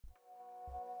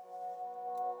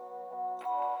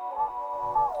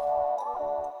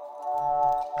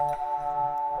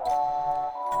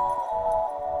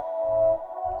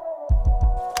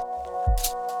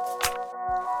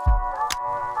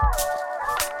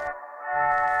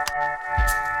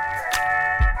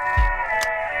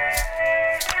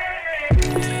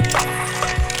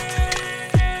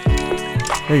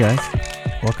Hey guys,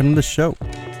 welcome to the show.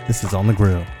 This is On the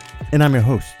Grill, and I'm your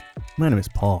host. My name is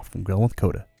Paul from Grill with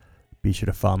Coda. Be sure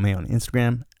to follow me on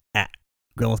Instagram at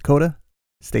Grill with Coda.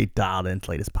 Stay dialed into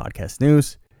the latest podcast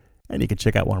news, and you can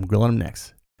check out what I'm grilling them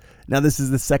next. Now, this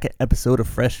is the second episode of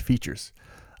Fresh Features.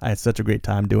 I had such a great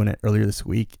time doing it earlier this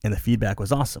week, and the feedback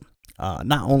was awesome.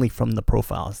 Not only from the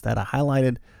profiles that I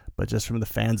highlighted, but just from the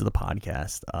fans of the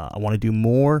podcast. I want to do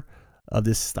more of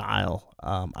this style.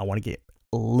 I want to get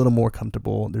a little more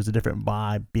comfortable. There's a different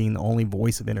vibe being the only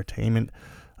voice of entertainment.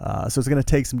 So it's going to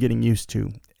take some getting used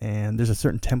to. And there's a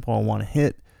certain tempo I want to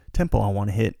hit.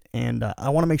 And I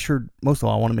want to make sure, most of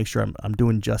all, I want to make sure I'm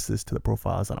doing justice to the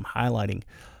profiles that I'm highlighting.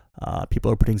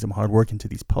 People are putting some hard work into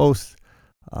these posts.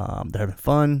 They're having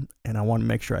fun. And I want to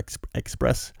make sure I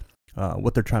express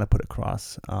what they're trying to put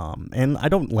across. And I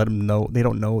don't let them know. They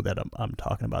don't know that I'm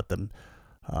talking about them.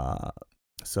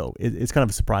 So it's kind of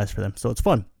a surprise for them. So it's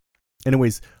fun.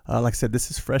 Anyways, like I said, this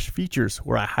is Fresh Features,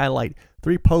 where I highlight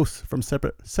 3 posts from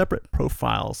separate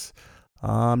profiles,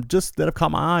 just that have caught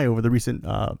my eye over the recent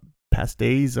past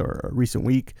days or recent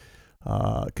week.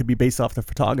 Could be based off the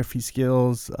photography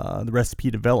skills, the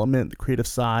recipe development, the creative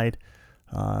side.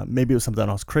 Maybe it was something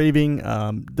I was craving.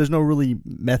 There's no really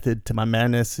method to my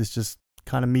madness. It's just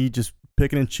kind of me just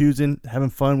picking and choosing, having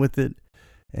fun with it.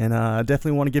 And I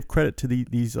definitely want to give credit to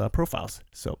these profiles.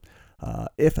 So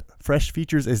if Fresh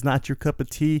Features is not your cup of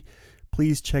tea,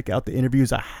 please check out the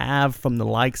interviews I have from the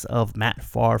likes of Matt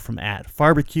Farr from At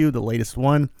Farbecue, the latest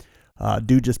one.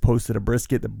 Dude just posted a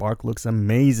brisket. The bark looks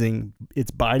amazing.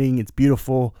 It's biting. It's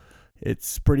beautiful.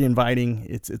 It's pretty inviting.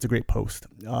 It's a great post.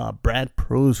 Brad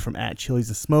Prose from At Chili's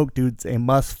and Smoke. Dude's a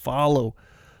must follow.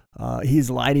 He's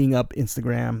lighting up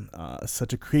Instagram.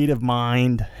 Such a creative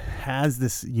mind. Has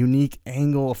this unique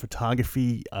angle of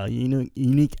photography.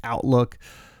 Unique outlook.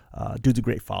 Dude's a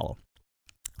great follow.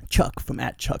 Chuck from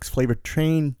At Chuck's Flavor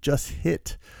Train just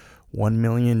hit 1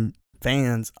 million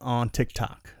fans on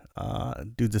TikTok.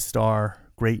 Dude's a star.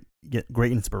 Great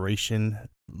inspiration.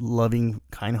 Loving,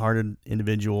 kind-hearted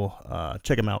individual.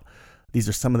 Check him out. These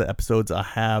are some of the episodes I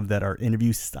have that are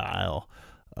interview style.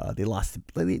 They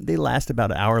last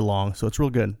about an hour long, so it's real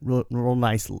good. Real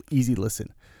nice, easy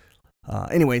listen.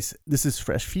 Anyways, this is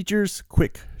Fresh Features.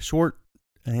 Quick, short,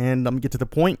 and I'm going to get to the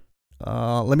point.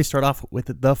 Let me start off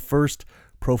with the first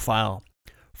profile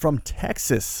from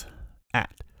Texas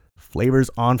at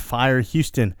Flavors on Fire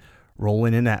Houston,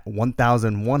 rolling in at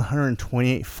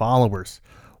 1,128 followers,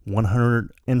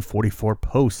 144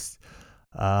 posts.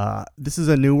 This is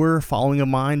a newer following of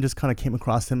mine. Just kind of came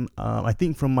across him, I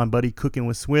think from my buddy Cooking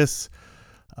with Swiss.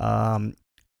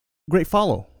 Great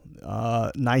follow.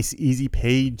 Nice, easy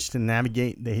page to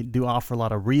navigate. They do offer a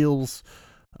lot of reels.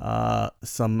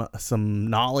 Some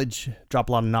knowledge, drop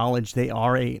a lot of knowledge. They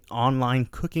are a online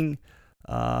cooking.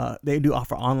 They do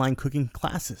offer online cooking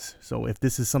classes. So if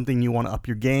this is something you want to up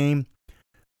your game,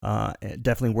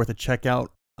 definitely worth a check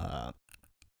out.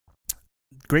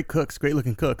 Great cooks, great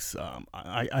looking cooks.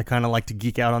 I kind of like to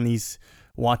geek out on these,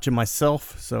 watching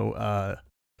myself. So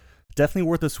definitely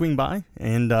worth a swing by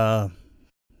and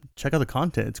check out the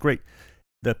content. It's great.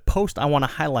 The post I want to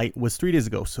highlight was 3 days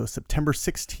ago, so September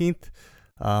 16th.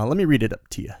 Let me read it up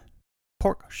to you.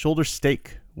 Pork shoulder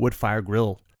steak, wood fire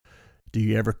grill. Do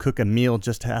you ever cook a meal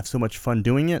just to have so much fun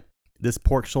doing it? This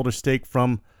pork shoulder steak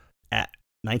from at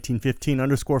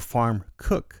 1915_farm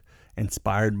cook,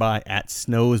 inspired by at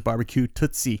Snow's Barbecue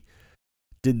Tootsie,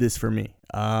 did this for me.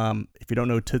 If you don't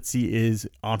know, Tootsie is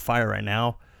on fire right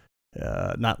now.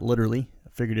 Not literally,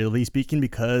 figuratively speaking,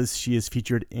 because she is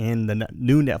featured in the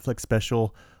new Netflix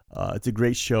special. It's a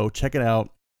great show. Check it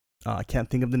out. I can't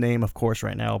think of the name, of course,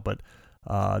 right now, but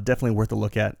definitely worth a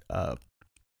look at.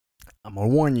 I'm going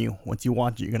to warn you, once you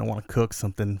watch it, you're going to want to cook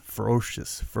something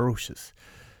ferocious,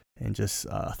 and just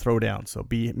throw down. So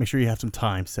make sure you have some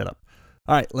time set up.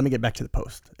 All right, let me get back to the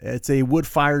post. It's a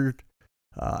wood-fired,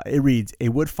 it reads, a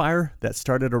wood fire that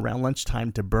started around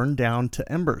lunchtime to burn down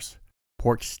to embers.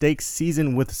 Pork steak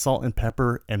seasoned with salt and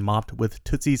pepper and mopped with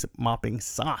Tootsie's mopping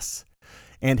sauce.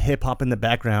 And hip-hop in the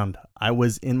background. I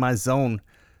was in my zone.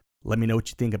 Let me know what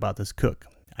you think about this cook.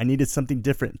 I needed something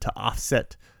different to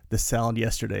offset the salad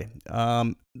yesterday.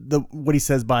 What he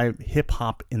says by hip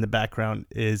hop in the background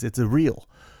is it's a reel.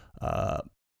 Let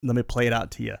me play it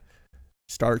out to you.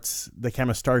 The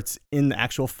camera starts in the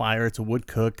actual fire. It's a wood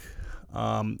cook.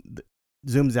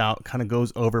 Zooms out, kind of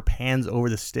goes over, pans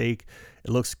over the steak. It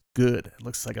looks good. It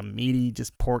looks like a meaty,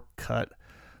 just pork cut.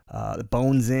 The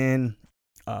bones in.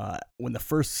 When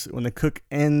the cook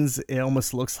ends, it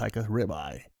almost looks like a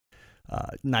ribeye.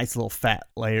 Nice little fat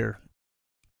layer.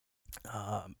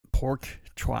 Pork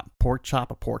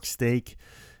chop, a pork steak.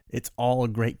 it's all a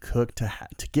great cook to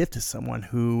give to someone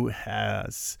who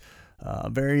has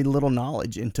very little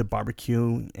knowledge into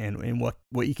barbecue and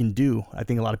what you can do. I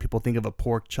think a lot of people think of a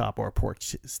pork chop or a pork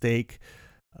steak.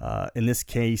 In this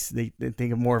case, they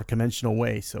think of more of a conventional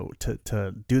way. So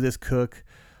to do this cook,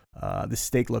 this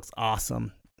steak looks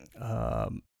awesome.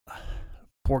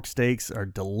 Pork steaks are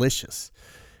delicious.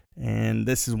 And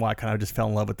this is why I kind of just fell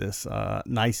in love with this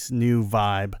nice new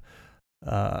vibe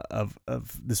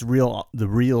of this reel. The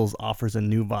reels offers a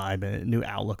new vibe and a new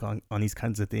outlook on these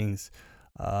kinds of things.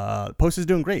 The post is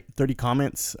doing great. 30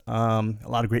 comments, a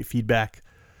lot of great feedback.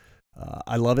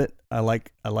 I love it. I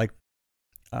like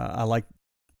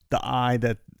the eye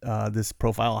that this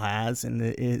profile has, and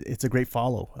it's a great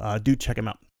follow. Do check him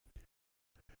out.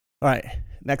 All right,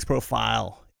 next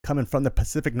profile coming from the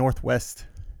Pacific Northwest.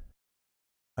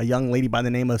 A young lady by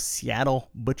the name of Seattle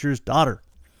Butcher's daughter.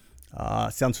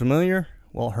 Sounds familiar?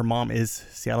 Well, her mom is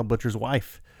Seattle Butcher's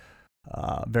wife.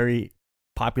 Very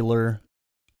popular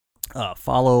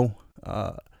follow.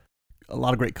 A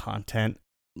lot of great content.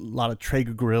 A lot of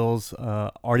Traeger grills.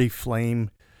 Artie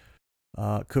Flame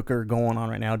cooker going on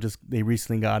right now. They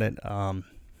recently got it.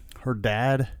 Her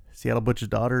dad, Seattle Butcher's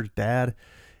daughter's dad,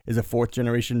 is a 4th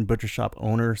generation butcher shop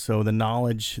owner. So the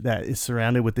knowledge that is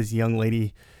surrounded with this young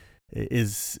lady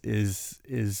is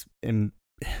it's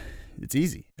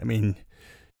easy. I mean,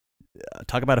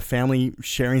 talk about a family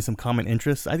sharing some common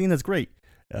interests. I think that's great.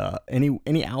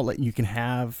 Any outlet you can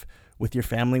have with your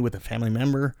family, with a family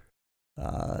member,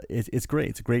 it's great.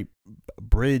 It's a great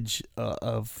bridge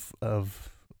of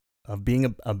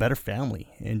being a better family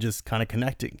and just kind of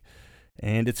connecting.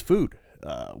 And it's food.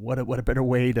 What a better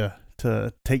way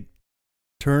to take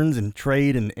turns and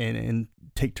trade and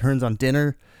take turns on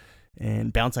dinner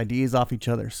and bounce ideas off each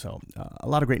other. So a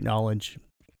lot of great knowledge.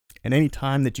 And any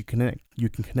time that you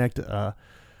can connect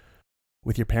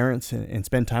with your parents and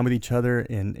spend time with each other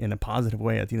in a positive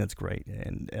way, I think that's great.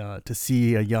 And to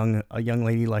see a young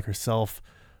lady like herself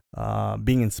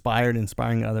being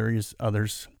inspiring others,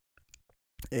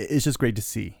 it's just great to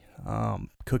see.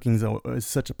 Cooking is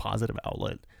such a positive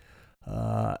outlet.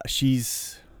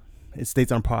 It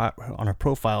states on her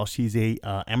profile, she's a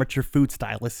amateur food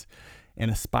stylist and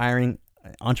aspiring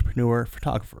entrepreneur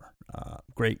photographer.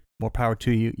 Great. More power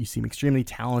to you. You seem extremely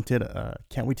talented.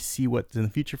 Can't wait to see what's in the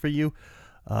future for you.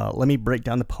 Let me break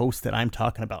down the post that I'm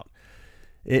talking about.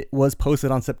 It was posted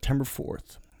on September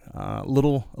 4th. A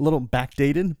little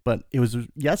backdated, but it was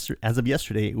as of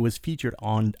yesterday. It was featured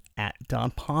at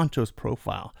Don Poncho's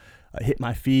profile. I hit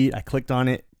my feed. I clicked on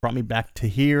it. Brought me back to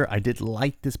here. I did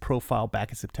like this profile back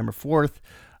in September 4th.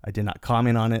 I did not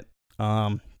comment on it,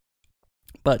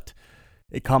 but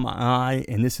it caught my eye,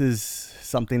 and this is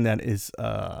something that is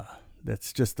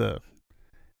that's just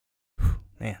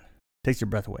takes your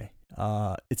breath away.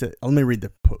 Let me read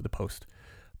the post.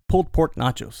 Pulled pork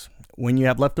nachos. When you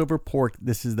have leftover pork,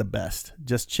 this is the best.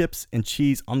 Just chips and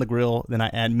cheese on the grill. Then I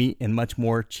add meat and much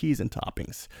more cheese and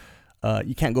toppings.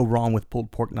 You can't go wrong with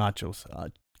pulled pork nachos.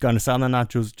 Carne asada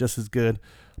nachos just as good.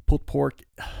 A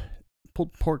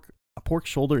pork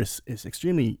shoulder is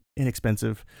extremely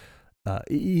inexpensive.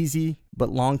 Easy but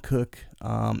long cook.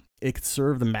 It could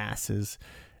serve the masses,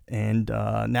 and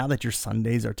now that your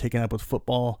Sundays are taken up with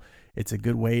football, it's a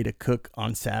good way to cook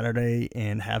on Saturday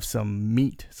and have some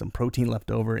meat, some protein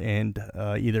left over, and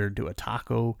either do a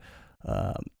taco,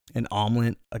 an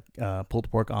omelet. A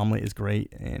pulled pork omelet is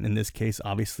great, and in this case,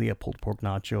 obviously a pulled pork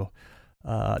nacho.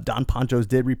 Don Poncho's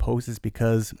did repost this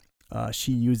because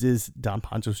she uses Don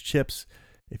Poncho's chips.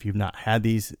 If you've not had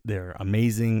these, they're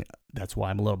amazing. That's why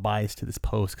I'm a little biased to this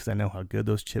post, because I know how good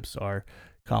those chips are.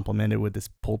 Complemented with this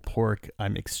pulled pork,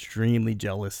 I'm extremely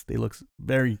jealous. They look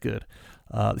very good.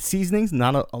 Seasonings,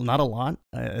 not a lot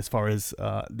as far as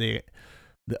the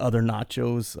other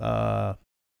nachos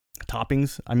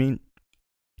toppings. I mean,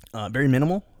 very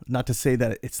minimal. Not to say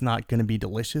that it's not going to be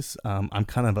delicious. I'm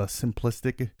kind of a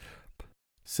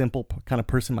simple kind of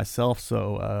person myself,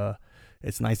 so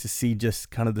it's nice to see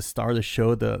just kind of the star of the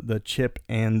show, the chip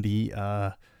and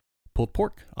the pulled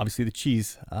pork. Obviously the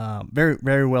cheese. Very,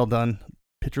 very well done.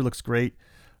 Picture looks great.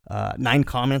 9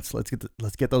 comments. Let's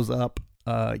get those up.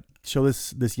 Show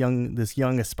this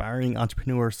young aspiring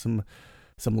entrepreneur some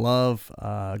love.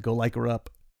 Go like her up.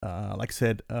 Like I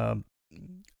said,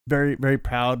 very, very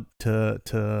proud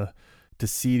to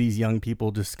see these young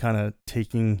people just kind of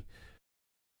taking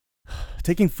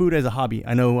food as a hobby.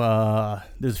 I know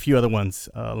there's a few other ones.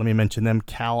 Let me mention them.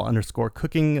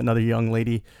 Cal_cooking, another young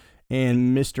lady,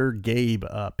 and Mr. Gabe,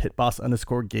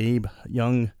 Pitboss_Gabe,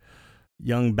 young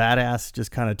young badass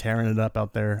just kind of tearing it up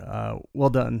out there. Well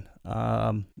done.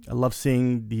 I love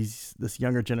seeing this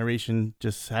younger generation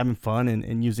just having fun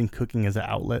and using cooking as an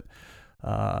outlet.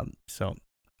 So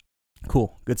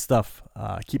cool, good stuff.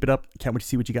 Keep it up. Can't wait to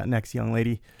see what you got next, young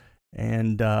lady.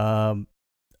 And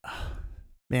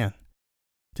man,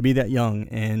 to be that young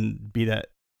and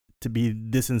to be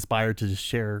this inspired to just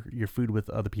share your food with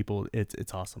other people,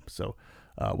 it's awesome. So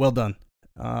well done.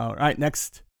 All right,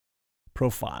 next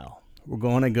profile. We're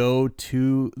going to go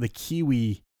to the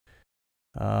Kiwi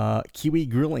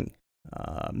Grilling.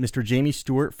 Mr. Jamie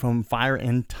Stewart from Fire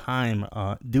and Time.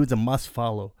 Dude's a must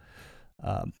follow.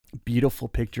 Beautiful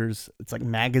pictures. It's like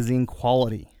magazine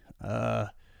quality. Like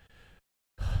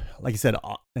I said,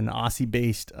 an Aussie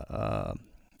based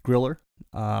griller.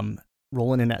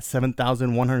 Rolling in at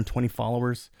 7,120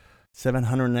 followers,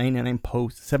 799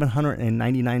 posts.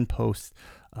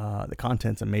 The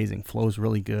content's amazing. Flow's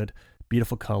really good.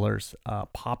 Beautiful colors.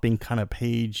 Popping kind of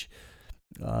page.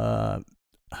 A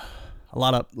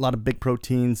lot of big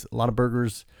proteins. A lot of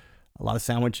burgers. A lot of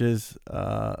sandwiches.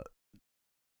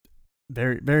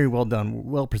 Very, very well done.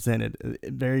 Well presented.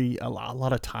 A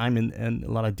lot of time and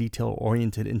a lot of detail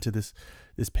oriented into this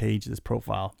page, this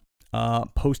profile.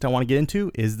 Post I want to get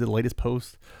into is the latest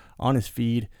post on his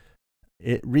feed.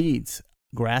 It reads,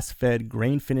 grass-fed,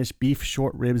 grain-finished beef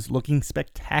short ribs looking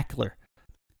spectacular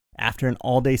after an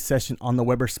all-day session on the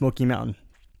Weber Smoky Mountain.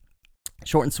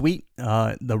 Short and sweet.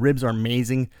 The ribs are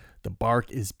amazing. The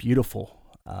bark is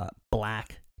beautiful.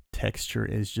 Black texture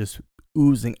is just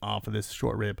oozing off of this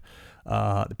short rib.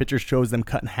 The picture shows them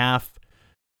cut in half.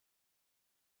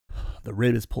 The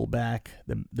rib is pulled back.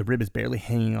 The rib is barely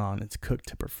hanging on. It's cooked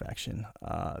to perfection.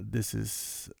 This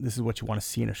is what you want to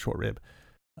see in a short rib.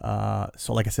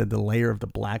 So like I said, the layer of the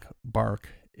black bark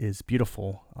is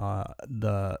beautiful.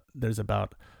 There's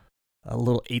about a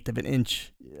little 1/8 of an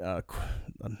inch,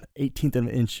 1/18 of an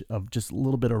inch of just a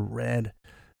little bit of red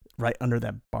right under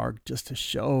that bark, just to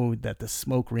show that the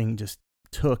smoke ring just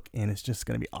took, and it's just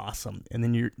going to be awesome. And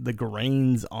then the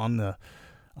grains on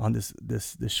this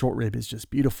short rib is just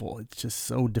beautiful. It's just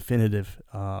so definitive.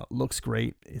 Looks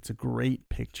great. It's a great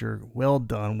picture. Well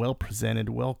done. Well presented.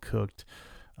 Well cooked.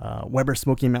 Weber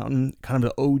Smoky Mountain, kind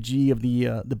of the OG of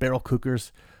the barrel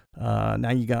cookers.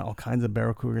 Now you got all kinds of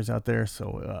barrel cookers out there.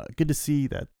 So good to see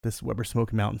that this Weber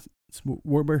Smoky Mountain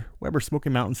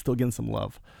still getting some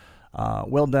love.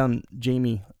 Well done,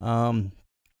 Jamie, from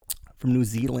New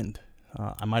Zealand.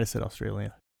 I might have said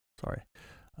Australia. Sorry.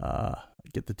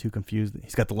 Get the two confused.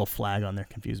 He's got the little flag on there.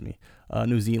 Confuse me.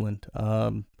 New Zealand.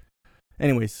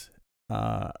 Anyways,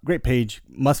 great page.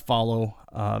 Must follow.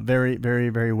 Very, very,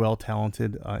 very well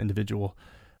talented individual.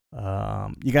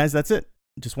 You guys, that's it.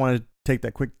 Just wanted to take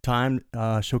that quick time,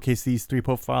 showcase these 3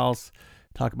 profiles,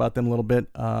 talk about them a little bit.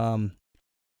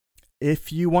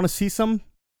 If you want to see some,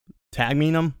 tag me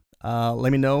in them.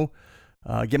 Let me know.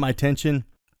 Get my attention.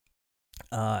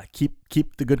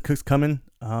 Keep the good cooks coming.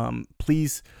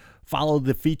 Please follow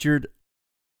the featured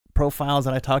profiles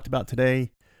that I talked about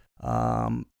today.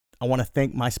 I want to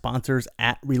thank my sponsors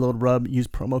at Reload Rub. Use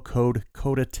promo code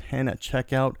CODA10 at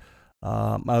checkout.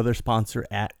 My other sponsor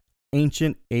at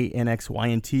Ancient,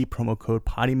 ANXYNT, promo code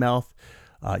PottyMouth.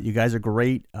 You guys are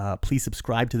great. Please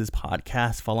subscribe to this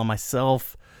podcast. Follow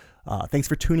myself. Thanks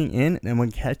for tuning in, and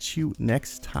we'll catch you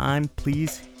next time.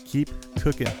 Please keep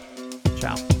cooking.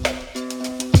 Ciao.